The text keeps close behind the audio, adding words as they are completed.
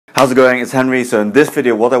How's it going? It's Henry. So in this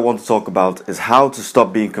video, what I want to talk about is how to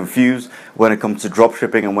stop being confused when it comes to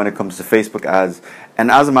dropshipping and when it comes to Facebook ads.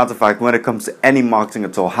 And as a matter of fact, when it comes to any marketing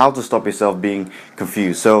at all, how to stop yourself being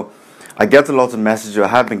confused. So I get a lot of messages, I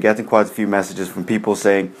have been getting quite a few messages from people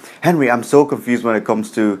saying, Henry, I'm so confused when it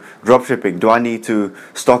comes to dropshipping. Do I need to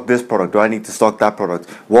stock this product? Do I need to stock that product?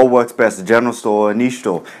 What works best, a general store or a niche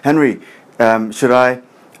store? Henry,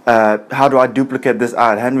 how do I duplicate this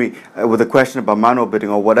ad? Henry, with a question about manual bidding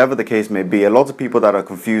or whatever the case may be, a lot of people that are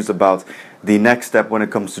confused about the next step when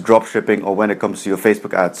it comes to dropshipping or when it comes to your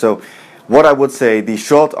Facebook ads. So what I would say, the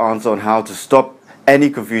short answer on how to stop any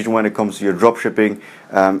confusion when it comes to your dropshipping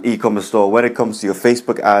e-commerce store, when it comes to your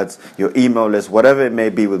Facebook ads, your email list, whatever it may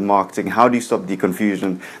be with marketing, how do you stop the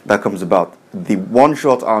confusion that comes about? The one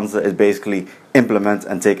short answer is basically implement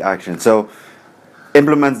and take action. So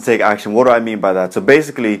implement and take action. What do I mean by that? So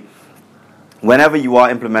basically, whenever you are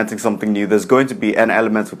implementing something new, there's going to be an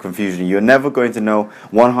element of confusion. You're never going to know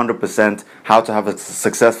 100% how to have a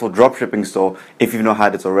successful dropshipping store if you've not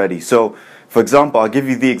had it already. So, for example, I'll give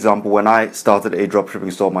you the example when I started a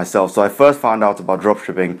dropshipping store myself. So I first found out about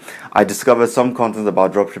dropshipping. I discovered some content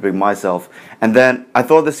about dropshipping myself, and then I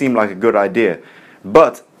thought this seemed like a good idea.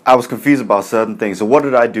 But I was confused about certain things. So what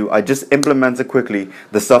did I do? I just implemented quickly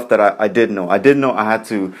the stuff that I did know. I did know I had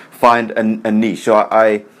to find a niche. So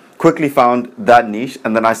I quickly found that niche,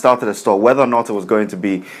 and then I started a store. Whether or not it was going to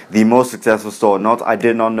be the most successful store or not, I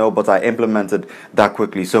did not know, but I implemented that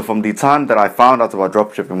quickly. So from the time that I found out about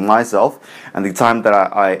dropshipping myself and the time that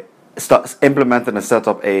I implemented and set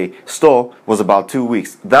up a store was about 2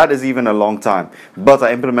 weeks. That is even a long time, but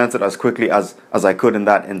I implemented as quickly as I could in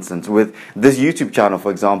that instance. With this YouTube channel,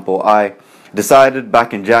 for example, I decided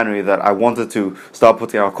back in January that I wanted to start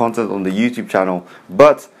putting out content on the YouTube channel,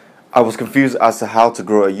 but I was confused as to how to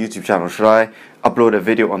grow a YouTube channel. Should I upload a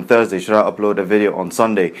video on Thursday? Should I upload a video on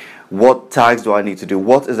Sunday? What tags do I need to do?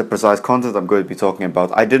 What is the precise content I'm going to be talking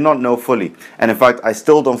about? I did not know fully, and in fact I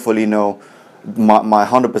still don't fully know my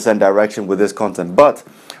 100% direction with this content. But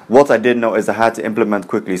what I did know is I had to implement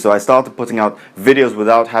quickly. So I started putting out videos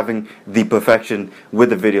without having the perfection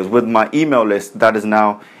with the videos. With my email list that is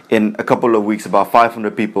now in a couple of weeks about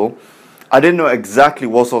 500 people, I didn't know exactly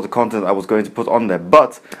what sort of content I was going to put on there,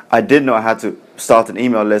 but I did know I had to start an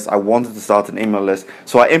email list. I wanted to start an email list,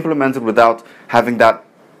 so I implemented without having that,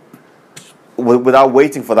 without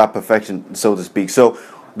waiting for that perfection, so to speak. So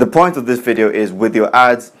the point of this video is, with your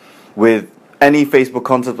ads, with any Facebook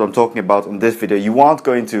concept I'm talking about on this video, you aren't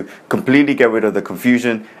going to completely get rid of the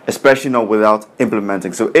confusion, especially not without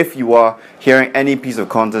implementing. So if you are hearing any piece of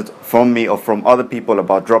content from me or from other people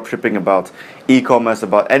about dropshipping, about e-commerce,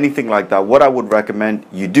 about anything like that, what I would recommend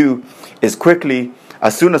you do is quickly,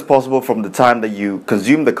 as soon as possible from the time that you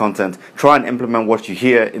consume the content, try and implement what you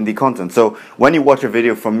hear in the content. So when you watch a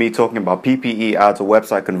video from me talking about PPE ads or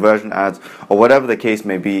website conversion ads or whatever the case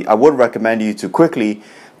may be, I would recommend you to quickly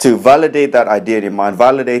validate that idea in your mind,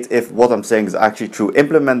 validate if what I'm saying is actually true,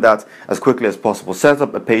 implement that as quickly as possible, set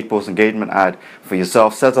up a page post engagement ad for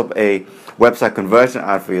yourself, set up a website conversion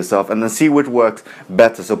ad for yourself, and then see which works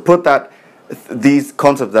better. So put these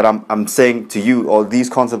concepts that I'm saying to you, or these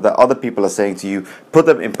concepts that other people are saying to you, put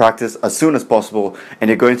them in practice as soon as possible, and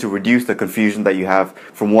you're going to reduce the confusion that you have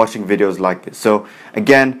from watching videos like this. So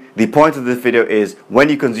again, the point of this video is, when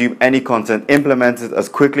you consume any content, implement it as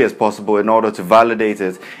quickly as possible in order to validate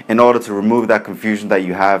it, in order to remove that confusion that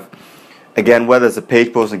you have. Again, whether it's a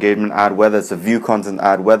page post engagement ad, whether it's a view content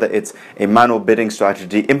ad, whether it's a manual bidding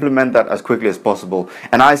strategy, implement that as quickly as possible.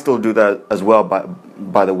 And I still do that as well,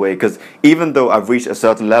 by the way, because even though I've reached a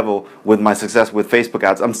certain level with my success with Facebook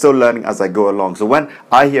ads, I'm still learning as I go along. So when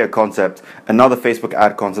I hear a concept, another Facebook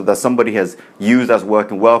ad concept that somebody has used as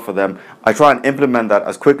working well for them, I try and implement that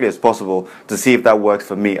as quickly as possible to see if that works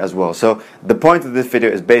for me as well. So the point of this video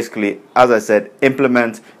is basically, as I said,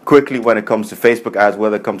 implement quickly when it comes to Facebook ads,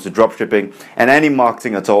 whether it comes to dropshipping and any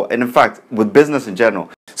marketing at all, and in fact with business in general.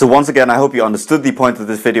 So once again, I hope you understood the point of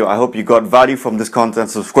this video. I hope you got value from this content.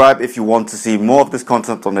 Subscribe if you want to see more of this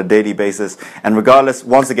content on a daily basis. And regardless,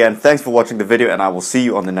 once again, thanks for watching the video, and I will see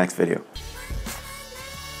you on the next video.